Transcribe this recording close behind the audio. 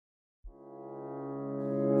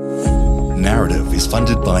Narrative is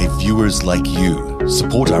funded by viewers like you.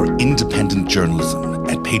 Support our independent journalism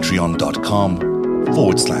at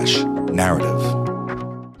patreon.com/narrative.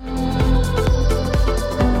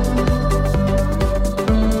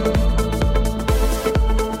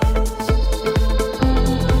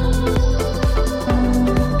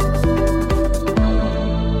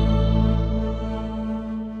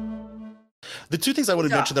 The two things I want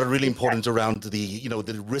to mention that are really important around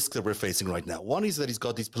the risk that we're facing right now. One is that he's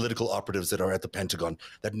got these political operatives that are at the Pentagon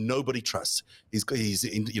that nobody trusts. He's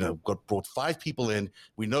brought 5 people in.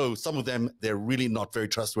 We know some of them, they're really not very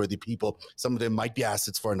trustworthy people. Some of them might be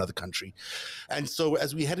assets for another country. And so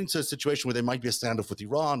as we head into a situation where there might be a standoff with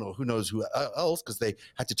Iran or who knows who else, because they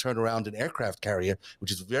had to turn around an aircraft carrier,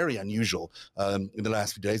 which is very unusual. In the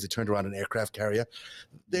last few days, they turned around an aircraft carrier.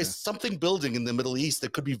 There's something building in the Middle East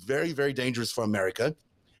that could be very, very dangerous for America.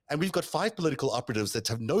 And we've got 5 political operatives that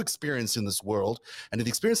have no experience in this world. And the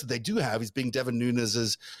experience that they do have is being Devin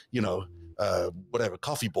Nunes's,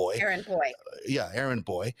 coffee boy. Errand boy. Errand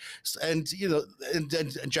boy. And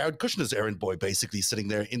Jared Kushner's errand boy, basically sitting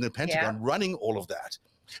there in the Pentagon running all of that.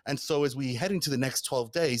 And so as we head into the next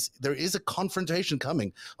 12 days, there is a confrontation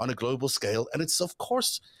coming on a global scale. And it's, of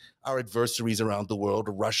course, our adversaries around the world,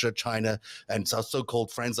 Russia, China, and our so-called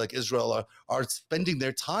friends like Israel are spending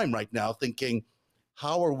their time right now thinking,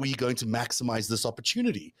 how are we going to maximize this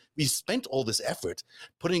opportunity? We spent all this effort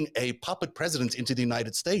putting a puppet president into the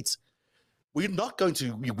United States. We're not going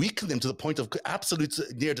to weaken them to the point of absolute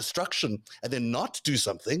near destruction and then not do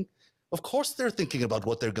something. Of course, they're thinking about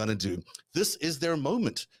what they're going to do. This is their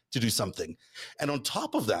moment to do something. And on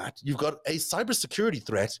top of that, you've got a cybersecurity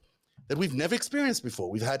threat that we've never experienced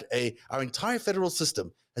before. We've had our entire federal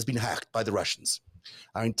system has been hacked by the Russians.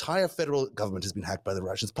 Our entire federal government has been hacked by the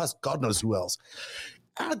Russians, plus God knows who else.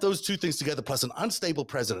 Add those two things together, plus an unstable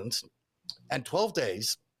president and 12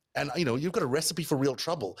 days, and you've got a recipe for real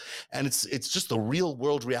trouble. And it's just the real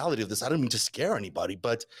world reality of this. I don't mean to scare anybody,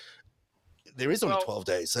 but there is only 12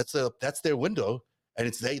 days. That's their window, and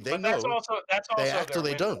it's they know. That's also they act or they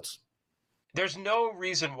window. don't. There's no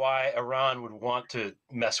reason why Iran would want to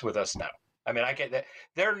mess with us now. I mean, I get that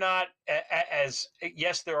they're not as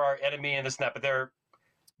yes, they're our enemy and this and that, but they're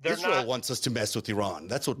Israel not, wants us to mess with Iran.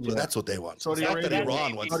 That's what they want. Saudi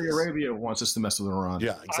Arabia wants us to mess with Iran.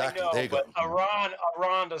 Yeah, exactly. I know, there you go. Iran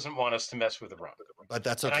doesn't want us to mess with Iran. But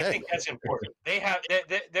that's okay. And I think that's important.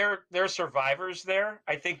 They're survivors there.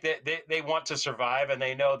 I think that they want to survive, and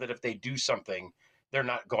they know that if they do something, they're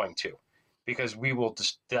not going to, because we will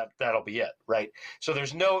just that'll be it, right? So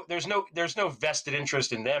there's no vested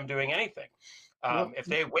interest in them doing anything. If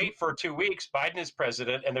they wait for 2 weeks, Biden is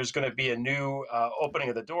president, and there's going to be a new opening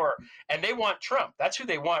of the door, and they want Trump. That's who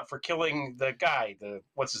they want for killing the guy.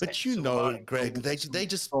 What's his name? But Greg, they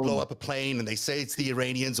just blow up a plane and they say it's the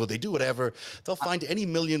Iranians, or they do whatever. They'll find any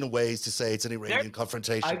million of ways to say it's an Iranian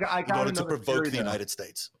confrontation in order to provoke the United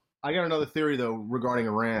States. I got another theory, though, regarding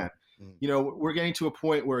Iran. We're getting to a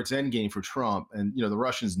point where it's endgame for Trump, and the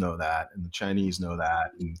Russians know that, and the Chinese know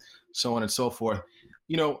that, and so on and so forth.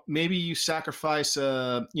 Maybe you sacrifice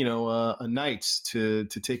a knight to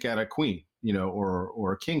take out a queen,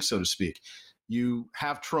 or a king, so to speak. You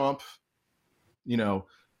have Trump,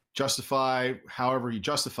 justify however he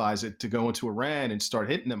justifies it to go into Iran and start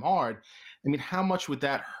hitting them hard. I mean, how much would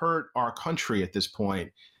that hurt our country at this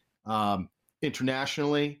point,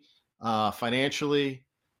 internationally, financially?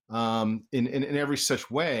 In every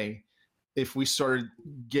such way, if we started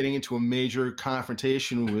getting into a major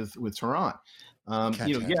confrontation with Tehran,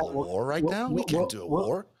 war right now. We can't do a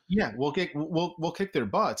war. Yeah, we'll kick their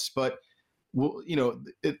butts, but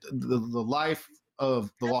the life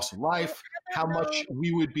of the loss of life, how much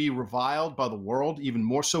we would be reviled by the world, even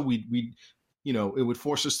more so. It would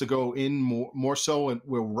force us to go in more so, and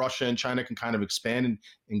where Russia and China can kind of expand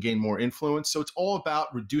and gain more influence. So it's all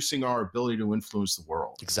about reducing our ability to influence the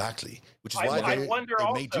world. Exactly, which is why they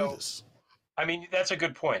may do this. I mean, that's a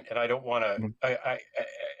good point, and I don't want to.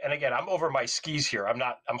 And again, I'm over my skis here. I'm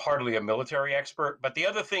hardly a military expert. But the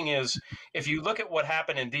other thing is, if you look at what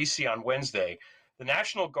happened in D.C. on Wednesday, the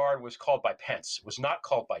National Guard was called by Pence. It was not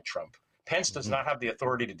called by Trump. Pence does not have the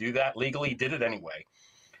authority to do that legally. He did it anyway.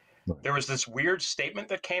 There was this weird statement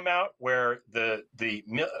that came out where the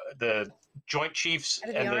Joint Chiefs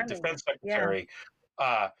and the Defense Secretary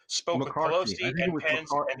spoke McCarthy. with Pelosi and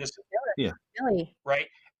Pence, and this, right?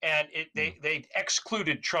 And they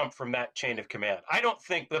excluded Trump from that chain of command. I don't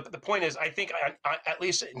think the point is. I think at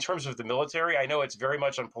least in terms of the military, I know it's very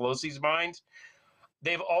much on Pelosi's mind.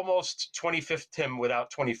 they've almost 25th him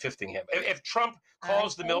without 25thing him. If Trump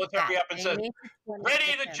calls the military up and says,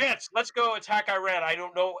 ready the jets, let's go attack Iran, I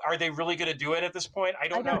don't know. Are they really going to do it at this point? I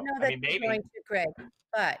don't know. I mean, maybe. Going to, Greg,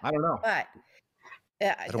 but I don't know. But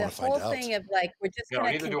the whole thing of like, we're just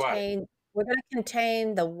going to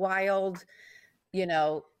contain the wild,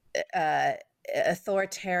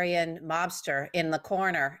 authoritarian mobster in the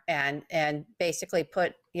corner and basically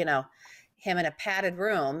put, him in a padded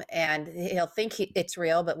room, and he'll think it's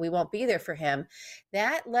real, but we won't be there for him.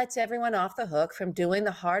 That lets everyone off the hook from doing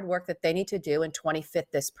the hard work that they need to do and 25th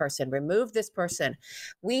this person, remove this person.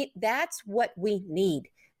 That's what we need.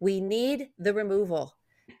 We need the removal.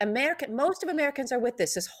 Most of Americans are with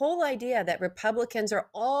this whole idea that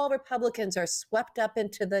all Republicans are swept up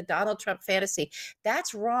into the Donald Trump fantasy.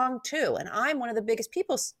 That's wrong too. And I'm one of the biggest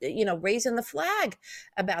people, raising the flag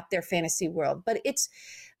about their fantasy world. But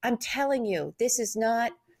I'm telling you, this is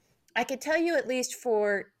not, I could tell you at least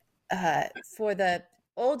for the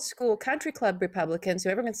old school country club Republicans who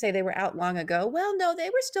everyone say they were out long ago. Well, no, they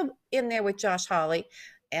were still in there with Josh Hawley.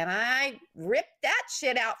 And I ripped that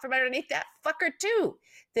shit out from underneath that fucker too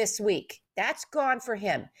this week. That's gone for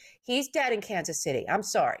him. He's dead in Kansas City. I'm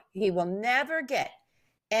sorry. He will never get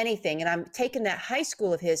anything. And I'm taking that high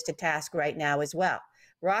school of his to task right now as well.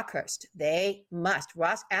 Rockhurst, they must.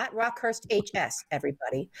 At Rockhurst HS,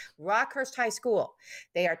 everybody. Rockhurst High School.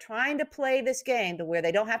 They are trying to play this game to where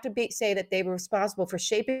they don't have to say that they were responsible for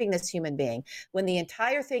shaping this human being, when the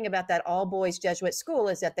entire thing about that all-boys Jesuit school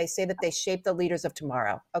is that they say that they shape the leaders of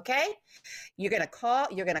tomorrow. Okay? You're gonna call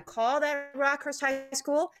that Rockhurst High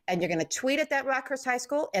School, and you're gonna tweet at that Rockhurst High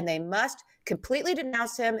School, and they must completely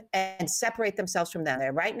denounce him and separate themselves from them. They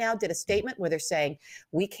right now did a statement where they're saying,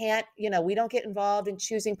 we can't, we don't get involved in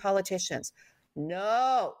choosing politicians.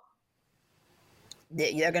 No.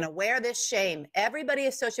 You're going to wear this shame. Everybody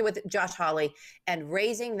associated with Josh Hawley and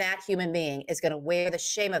raising that human being is going to wear the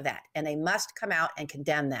shame of that. And they must come out and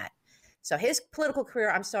condemn that. So his political career,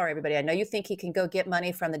 I'm sorry, everybody. I know you think he can go get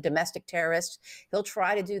money from the domestic terrorists. He'll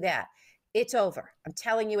try to do that. It's over. I'm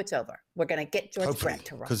telling you, it's over. We're going to get George Brett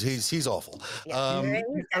to run. Because he's awful. Yeah,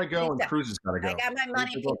 he's got to go, and Cruz has got to go. I got my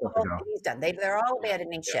money. He's done. They're all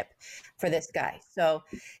abandoning ship for this guy. So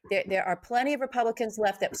there are plenty of Republicans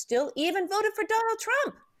left that still even voted for Donald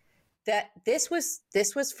Trump. That this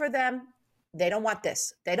was for them. They don't want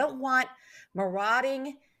this. They don't want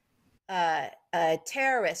marauding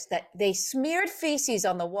terrorists that they smeared feces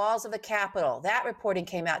on the walls of the Capitol. That reporting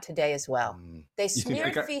came out today as well. They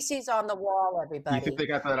smeared feces on the wall, everybody. You think they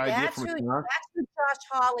got that idea from That's who Josh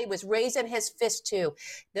Hawley was raising his fist to.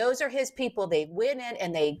 Those are his people. They went in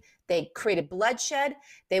and they created bloodshed.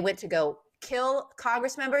 They went to go kill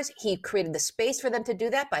Congress members. He created the space for them to do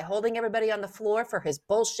that by holding everybody on the floor for his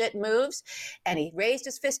bullshit moves. And he raised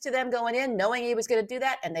his fist to them going in, knowing he was going to do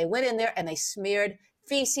that. And they went in there and they smeared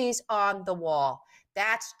feces on the wall.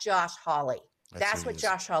 That's Josh Hawley. That's what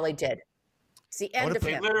Josh Hawley did. It's the end of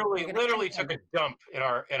him. They literally took a dump in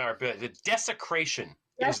our bed. The desecration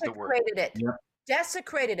is the word.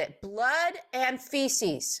 Desecrated it. Blood and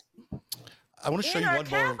feces. I want to show you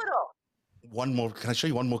one more. Can I show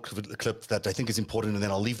you one more clip that I think is important, and then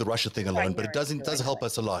I'll leave the Russia thing alone. But it does help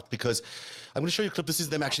us a lot, because I'm going to show you a clip. This is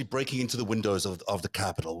them actually breaking into the windows of the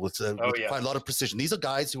Capitol with quite a lot of precision. These are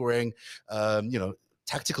guys who are wearing,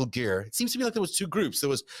 tactical gear. It seems to me like there was two groups. There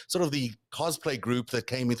was sort of the cosplay group that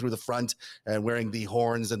came in through the front and wearing the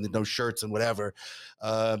horns and the no shirts and whatever.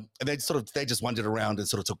 And they just wandered around and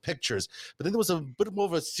sort of took pictures. But then there was a bit more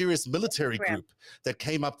of a serious military group that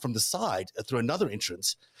came up from the side through another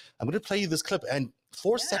entrance. I'm going to play you this clip, and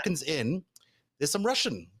 4 seconds in, there's some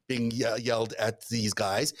Russian being yelled at these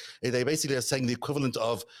guys. They basically are saying the equivalent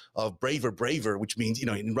of braver, braver, which means,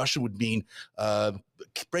 in Russian would mean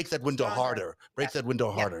break that window harder, that window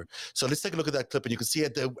harder. So let's take a look at that clip, and you can see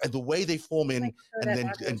it, the way they form in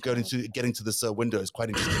and get into this window is quite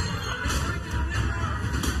interesting.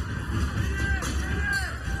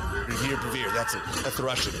 Revere, that's it. That's the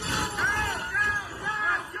Russian.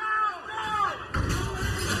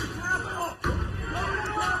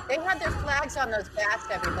 They had their flags on those bats,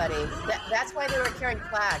 everybody. That's why they were carrying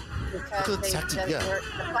flags, because the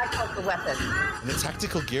flag was the weapon. And the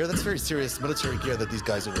tactical gear, that's very serious military gear that these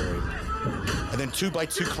guys are wearing. And then 2 by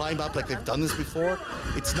 2 climb up like they've done this before.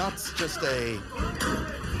 It's not just a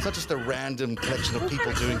random collection of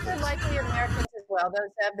people doing things. They're likely Americans as well.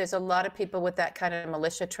 There's a lot of people with that kind of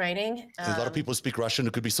militia training. There's a lot of people who speak Russian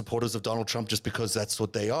who could be supporters of Donald Trump just because that's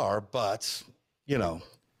what they are. But,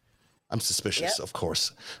 I'm suspicious, of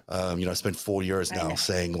course. I spent 4 years now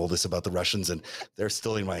saying all this about the Russians, and they're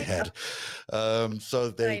still in my head. So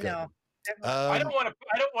there you go. I don't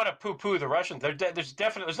want to poo-poo the Russians.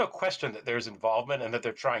 There's no question that there's involvement and that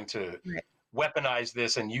they're trying to weaponize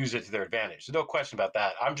this and use it to their advantage. There's no question about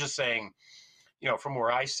that. I'm just saying, from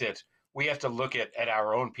where I sit, we have to look at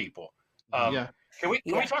our own people. Can we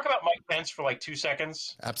talk about Mike Pence for like 2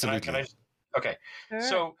 seconds? Absolutely. Okay. Sure.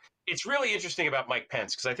 So it's really interesting about Mike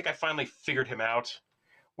Pence because I think I finally figured him out,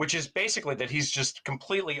 which is basically that he's just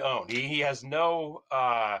completely owned. He has no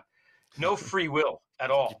free will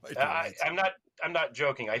at all. I'm not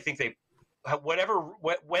joking. I think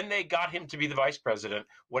when they got him to be the vice president,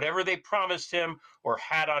 whatever they promised him or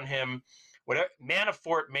had on him, whatever,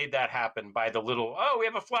 Manafort made that happen by the little, we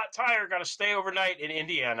have a flat tire, got to stay overnight in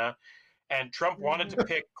Indiana. And Trump wanted to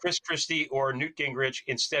pick Chris Christie or Newt Gingrich,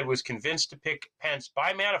 instead was convinced to pick Pence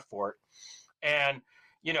by Manafort. And,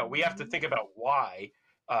 we have to think about why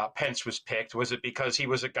Pence was picked. Was it because he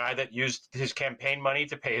was a guy that used his campaign money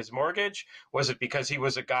to pay his mortgage? Was it because he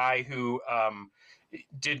was a guy who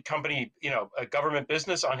did company, a government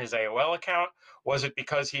business on his AOL account? Was it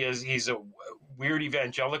because he's a weird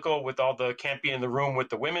evangelical with all the can't be in the room with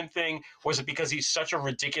the women thing? Was it because he's such a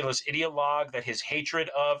ridiculous ideologue that his hatred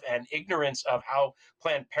of and ignorance of how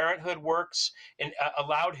Planned Parenthood works and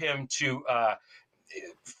allowed him to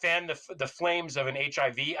fan the flames of an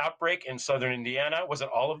HIV outbreak in southern Indiana? Was it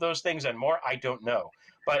all of those things and more? I don't know.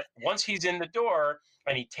 But once he's in the door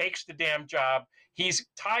and he takes the damn job, he's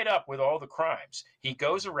tied up with all the crimes. He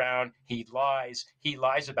goes around, he lies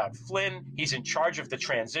about Flynn. He's in charge of the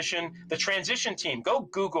transition team. Go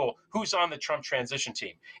Google who's on the Trump transition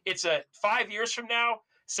team. It's 5 years from now,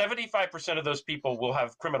 75% of those people will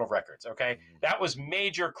have criminal records, okay? That was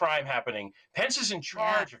major crime happening. Pence is in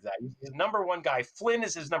charge of that. He's the number one guy. Flynn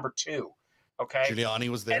is his number two, okay? Giuliani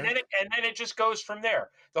was there. And then it just goes from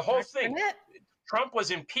there. The whole thing, Trump was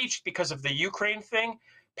impeached because of the Ukraine thing.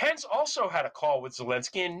 Pence also had a call with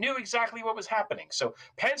Zelensky and knew exactly what was happening. So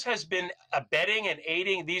Pence has been abetting and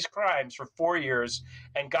aiding these crimes for 4 years,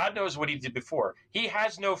 and God knows what he did before. He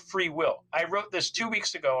has no free will. I wrote this 2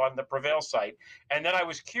 weeks ago on the Prevail site, and then I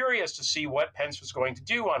was curious to see what Pence was going to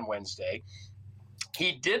do on Wednesday.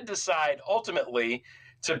 He did decide ultimately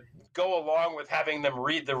to go along with having them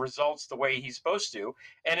read the results the way he's supposed to,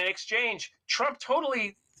 and in exchange, Trump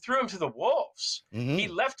totally threw him to the wolves. Mm-hmm. He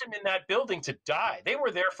left him in that building to die. They were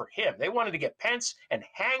there for him. They wanted to get Pence and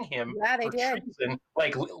hang him for treason,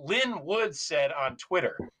 like Lynn Wood said on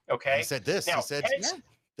Twitter. Okay, he said this. Now, he said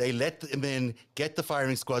they let them in, get the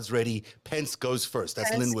firing squads ready. Pence goes first.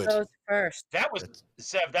 That's Lynn Wood. Goes first. That was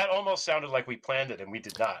Zev. That almost sounded like we planned it, and we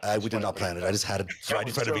did not. We did not plan it. I just had it right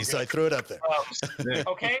in front of me, so I threw it up there.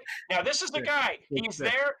 Okay. Now this is the guy. He's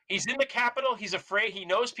there. He's in the Capitol. He's afraid. He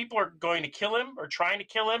knows people are going to kill him or trying to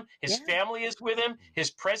kill him. His family is with him. His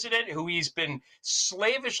president, who he's been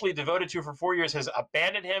slavishly devoted to for 4 years, has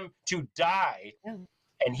abandoned him to die,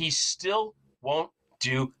 and he still won't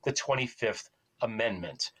do the 25th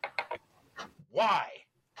Amendment. Why?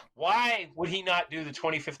 Why would he not do the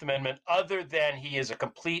 25th Amendment other than he is a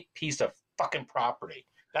complete piece of fucking property?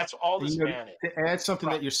 That's all this man is. To add something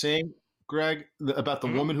that you're saying, Greg, about the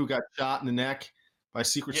woman who got shot in the neck by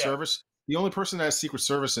Secret Service, the only person that has Secret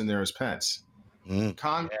Service in there is Pence.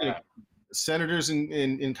 Senators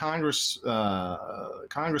in Congress,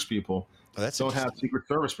 Congress people don't have Secret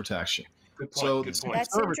Service protection. Good point.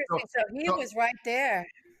 That's interesting. So he was right there.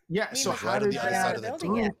 Yeah. So how did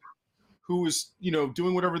who was,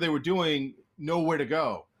 doing whatever they were doing, know where to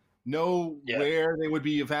go, where they would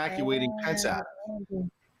be evacuating Pence at?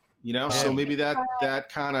 So maybe that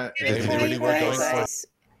kind of maybe they really were going for.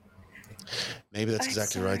 Maybe that's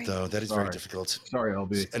exactly right, though. That is very difficult. Sorry,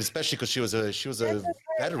 LB. And especially because she was a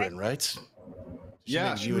veteran, right? She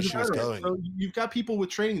knew where she was going. So you've got people with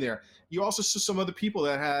training there. You also saw some other people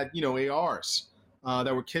that had, ARs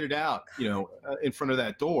that were kitted out, in front of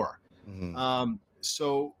that door. Mm-hmm.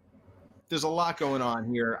 So there's a lot going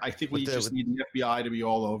on here. I think we just need the FBI to be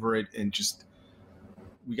all over it and just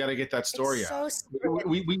we got to get that story out.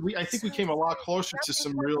 I think we came a lot closer to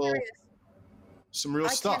some real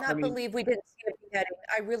stuff. I cannot believe we didn't see a beheading.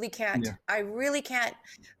 I really can't. Yeah. I really can't.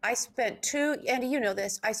 I spent Andy, you know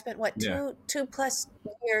this. I spent two plus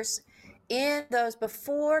years in those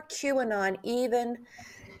before QAnon even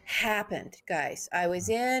happened, guys. I was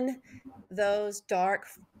in those dark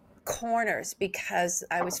corners because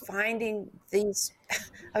I was finding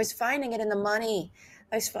it in the money.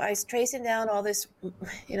 I was tracing down all this, if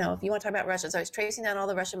you want to talk about Russians, I was tracing down all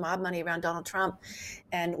the Russian mob money around Donald Trump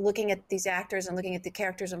and looking at these actors and looking at the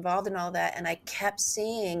characters involved in all that. And I kept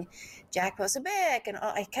seeing Jack Posobiec and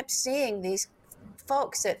I kept seeing these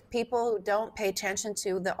folks that people who don't pay attention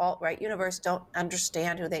to the alt-right universe don't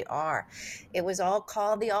understand who they are. It was all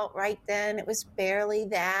called the alt-right then. It was barely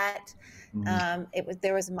that.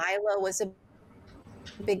 There was Milo was a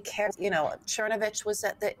big character, Chernovich was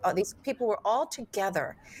these people were all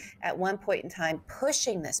together at one point in time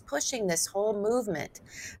pushing this whole movement,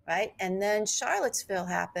 right? And then Charlottesville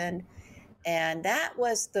happened, and that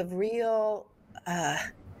was the real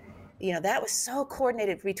that was so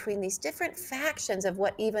coordinated between these different factions of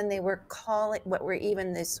what even they were calling, what were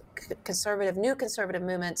even this new conservative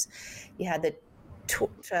movements. You had the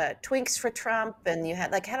Twinks for Trump, and you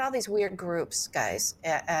had all these weird groups, guys,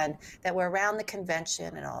 and that were around the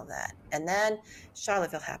convention and all that. And then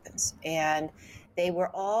Charlottesville happens, and they were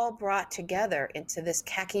all brought together into this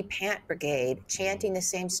khaki pant brigade, chanting the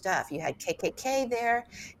same stuff. You had KKK there,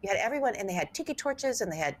 you had everyone, and they had tiki torches, and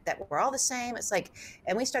they had that were all the same. It's like,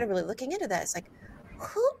 and we started really looking into that. It's like,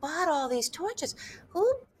 who bought all these torches? Who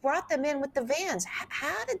brought them in with the vans?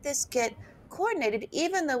 How did this get coordinated,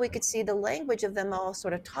 even though we could see the language of them all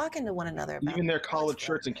sort of talking to one another about even their collared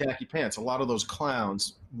shirts and khaki pants? A lot of those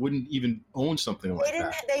clowns wouldn't even own something like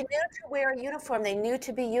that. They knew to wear a uniform. They knew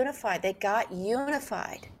to be unified. They got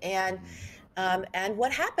unified. And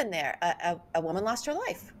what happened there? A woman lost her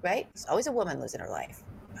life, right? It's always a woman losing her life,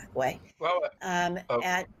 by the way. Well,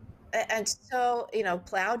 and so,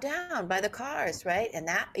 plowed down by the cars, right? And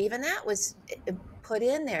that was put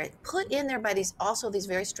in there by these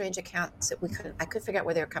very strange accounts that I couldn't figure out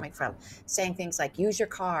where they were coming from, saying things like use your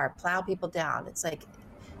car, plow people down. It's like,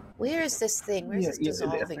 where is this thing? Where's this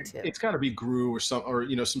dissolving to? It's got to be GRU or some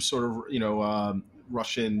sort of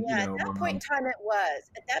Russian. Yeah, at that point in time it was.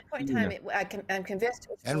 At that point in time, I'm convinced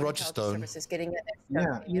it was. And Roger Stone. Services getting in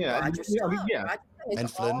there. Yeah. And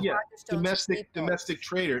Flynn. Yeah, domestic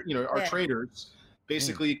trader. Our traders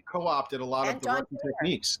basically co-opted a lot of the Russian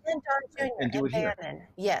techniques. And Don Jr. And do it here. Bannon.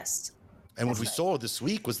 Yes. And what we saw this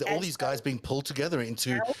week was that all these guys being pulled together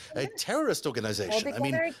into a terrorist organization.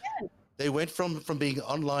 They went from being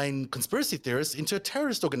online conspiracy theorists into a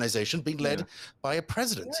terrorist organization being led by a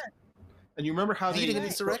president. Yeah. And you remember how leading an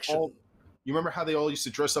insurrection. You remember how they all used to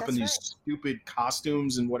dress up in these stupid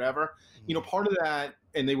costumes and whatever? Part of that,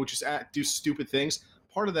 and they would just do stupid things.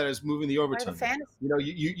 Part of that is moving the overtone.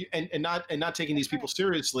 You and not taking these people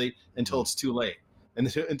seriously until it's too late,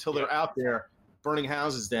 and until they're out there burning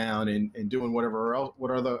houses down and doing whatever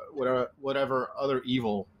other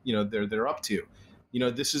evil they're up to.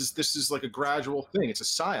 This is like a gradual thing. It's a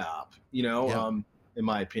psyop. In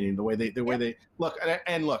my opinion, the way they look.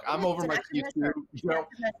 And look, I'm over my skis too.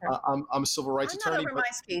 I'm a civil rights attorney. I'm not over my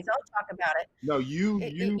skis. I'll talk about it. No,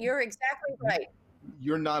 you're exactly right.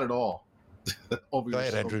 You're not at all. Go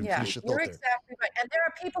ahead, Andrew. Yeah, you're exactly right. And there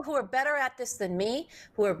are people who are better at this than me,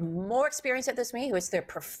 who are more experienced at this than me, who it's their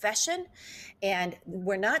profession. And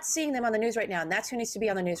we're not seeing them on the news right now. And that's who needs to be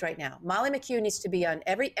on the news right now. Molly McHugh needs to be on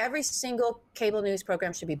every single cable news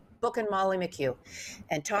program should be booking Molly McHugh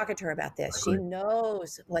and talking to her about this. She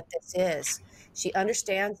knows what this is. She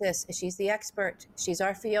understands this. She's the expert. She's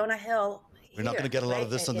our Fiona Hill. We're not going to get a lot of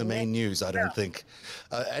this on the main news, I don't think.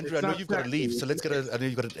 Andrew, I know you've got to leave, so let's get I know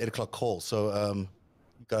you've got an 8 o'clock call, so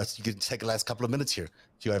you can take the last couple of minutes here.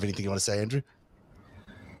 Do you have anything you want to say, Andrew?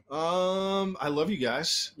 I love you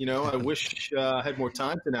guys. I wish I had more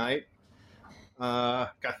time tonight.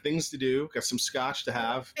 Got things to do, got some scotch to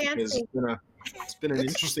have, because it's been an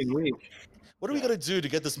interesting week. What are we going to do to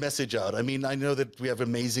get this message out? I mean, I know that we have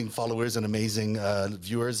amazing followers and amazing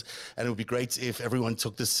viewers, and it would be great if everyone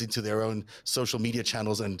took this into their own social media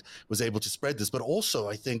channels and was able to spread this. But also,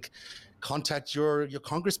 I think, contact your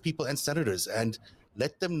Congress people and senators and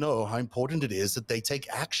let them know how important it is that they take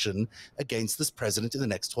action against this president in the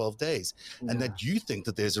next 12 days, and that you think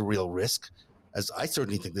that there's a real risk, as I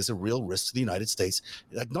certainly think there's a real risk to the United States,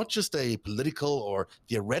 like not just a political or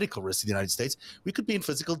theoretical risk to the United States. We could be in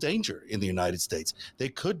physical danger in the United States. They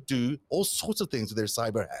could do all sorts of things with their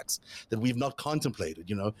cyber hacks that we've not contemplated.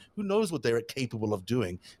 Who knows what they're capable of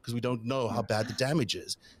doing, because we don't know how bad the damage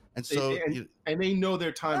is. And so, and they know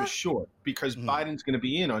their time is short, because Biden's going to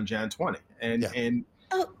be in on Jan 20, and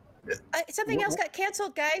something else got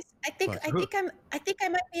canceled, guys. I think I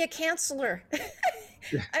might be a canceller.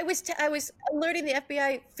 I was alerting the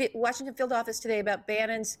FBI Washington field office today about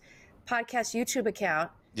Bannon's podcast YouTube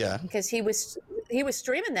account. Yeah, because he was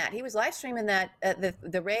streaming that. He was live streaming that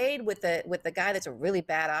the raid with the guy that's a really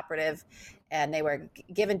bad operative, and they were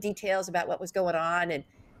giving details about what was going on.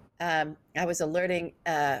 And I was alerting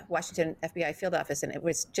Washington FBI field office, and it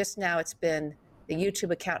was just now. It's been the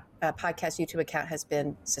YouTube account, podcast YouTube account has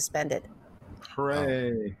been suspended.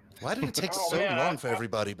 Hooray. Why did it take so long for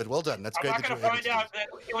everybody? But well done. That's great. I'm not going to find out that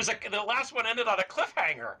it was the last one ended on a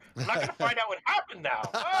cliffhanger. I'm not going to find out what happened now.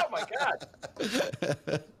 Oh my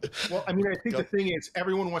God. Well, I mean, I think the thing is,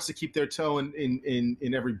 everyone wants to keep their toe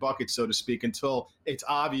in every bucket, so to speak, until it's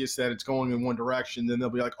obvious that it's going in one direction. Then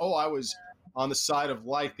they'll be like, "Oh, I was on the side of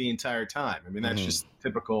light the entire time." I mean, that's just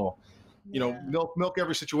typical. You know, milk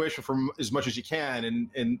every situation for as much as you can,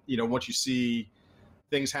 and you know, once you see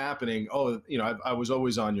things happening, I was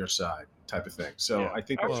always on your side, type of thing. So I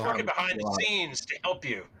think I was working behind the scenes to help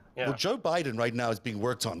you. Yeah. Well, Joe Biden right now is being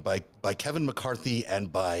worked on by Kevin McCarthy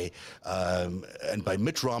and by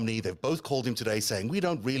Mitt Romney. They've both called him today saying, we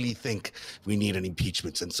don't really think we need an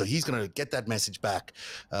impeachment. And so he's going to get that message back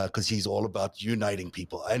because he's all about uniting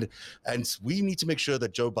people. And we need to make sure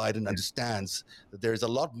that Joe Biden understands that there's a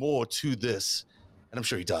lot more to this. And I'm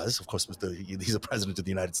sure he does, of course, he's the president of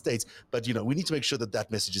the United States. But, you know, we need to make sure that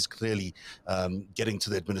message is clearly getting to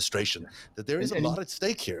the administration, that there is a lot at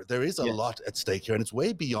stake here. There is a lot at stake here, and it's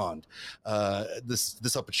way beyond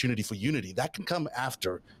this opportunity for unity. That can come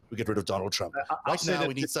after we get rid of Donald Trump. Right now,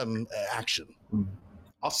 we need some action.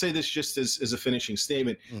 I'll say this just as a finishing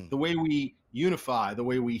statement. The way we unify, the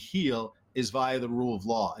way we heal is via the rule of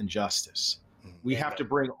law and justice. We have to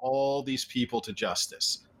bring all these people to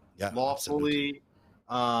justice. Lawfully,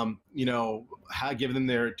 give them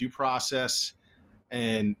their due process,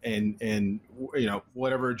 and you know,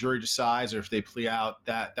 whatever a jury decides, or if they plea out,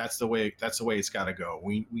 that's the way it's got to go.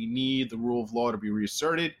 We need the rule of law to be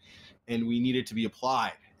reasserted, and we need it to be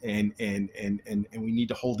applied, and we need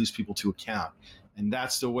to hold these people to account, and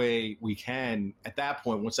that's the way we can, at that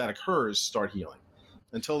point, once that occurs, start healing.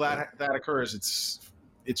 Until that occurs, it's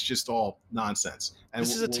just all nonsense. And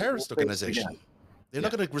this is a terrorist organization. They're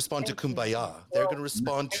not going to respond to kumbaya. They're going to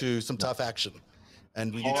respond to some tough action,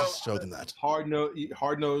 and we need to show them that.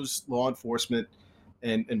 Hard-nosed law enforcement,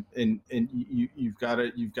 and you've got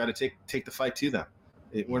to take the fight to them.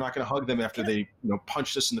 We're not going to hug them after they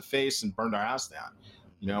punched us in the face and burned our house down.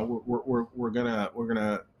 You know, they're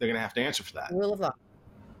gonna have to answer for that. Rule of law.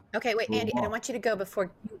 Okay, wait, Andy, I don't want you to go before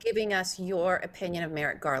giving us your opinion of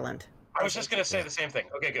Merrick Garland. I was just going to say the same thing.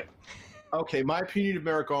 Okay, good. Okay, my opinion of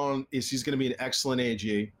Merrick Garland is he's going to be an excellent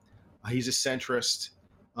AG. He's a centrist.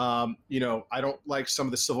 I don't like some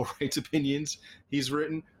of the civil rights opinions he's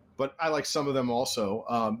written, but I like some of them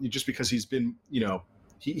also. Just because he's been,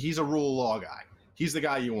 he's a rule of law guy. He's the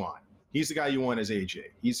guy you want. He's the guy you want as AG.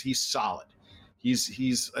 He's solid.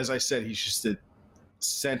 He's as I said, he's just a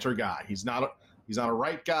center guy. He's not a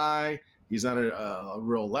right guy. He's not a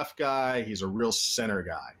real left guy. He's a real center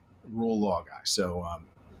guy, rule of law guy. So.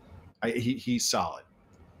 He's solid.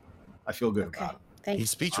 I feel good about him. Thank you. His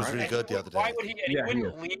speech was really good the other day. Why would he?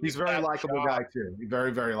 He's a very likable guy too.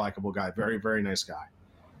 Very, very likable guy. Very, very nice guy.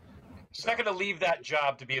 He's not going to leave that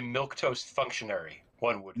job to be a milquetoast functionary.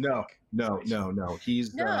 One would. No.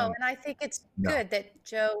 He's and I think it's good that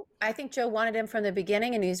Joe. I think Joe wanted him from the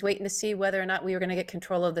beginning, and he's waiting to see whether or not we were going to get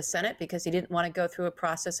control of the Senate because he didn't want to go through a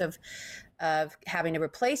process of having to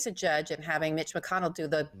replace a judge and having Mitch McConnell do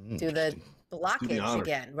the blockage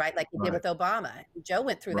again, right? Like he did with Obama. Joe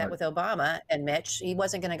went through that with Obama and Mitch. He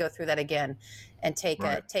wasn't going to go through that again and take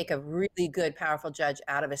a really good, powerful judge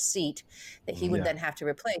out of a seat that he would then have to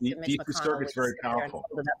replace. DC Circuit's very powerful.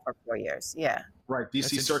 Hold it up for 4 years. Yeah. Right.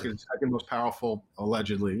 DC Circuit is the second most powerful,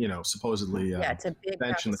 allegedly, supposedly it's a big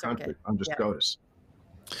bench in the country under SCOTUS.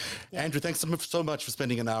 Yeah. Andrew, thanks so much for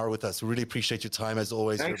spending an hour with us. We really appreciate your time as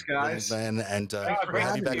always. Thanks, guys. And we'll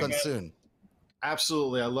have you back on soon.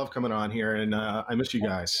 Absolutely. I love coming on here, and I miss you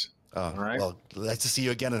guys. All right. Well, nice to see you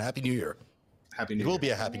again, and Happy New Year. Happy New Year. It will be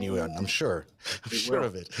a Happy New Year, I'm sure. I'm sure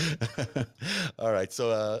of it. All right.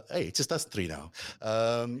 So, hey, it's just us three now.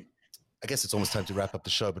 I guess it's almost time to wrap up the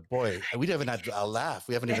show, but boy, we haven't had a laugh.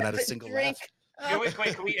 We haven't even had a single laugh.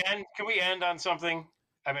 Can we end on something?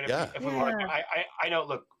 I mean, if we want, I know,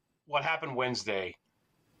 look, what happened Wednesday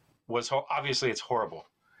was obviously it's horrible.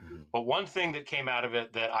 Mm-hmm. But one thing that came out of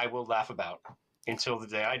it that I will laugh about until the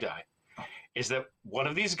day I die is that one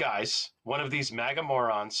of these guys, one of these MAGA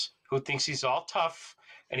morons who thinks he's all tough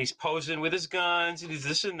and he's posing with his guns and he's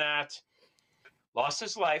this and that, lost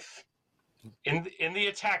his life in the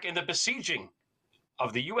attack, in the besieging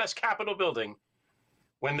of the U.S. Capitol building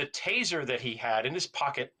when the taser that he had in his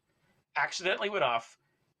pocket accidentally went off,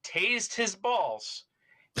 tased his balls,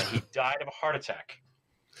 and he died of a heart attack.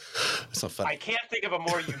 It's not funny. I can't think of a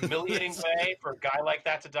more humiliating way for a guy like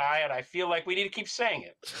that to die, and I feel like we need to keep saying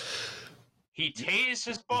it. He tased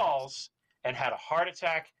his balls and had a heart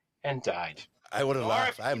attack and died. I would have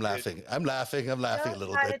laughed. I'm laughing a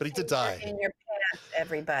little bit, but he did die. In your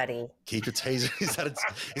everybody. Keep your taser. Is that a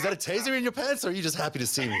taser in your pants, or are you just happy to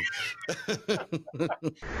see me?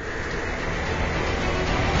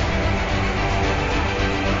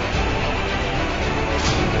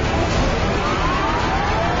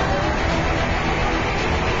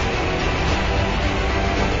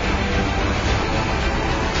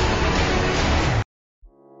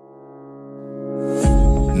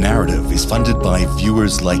 Narrative is funded by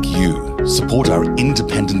viewers like you. Support our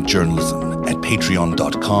independent journalism at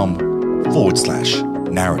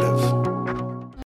patreon.com/narrative.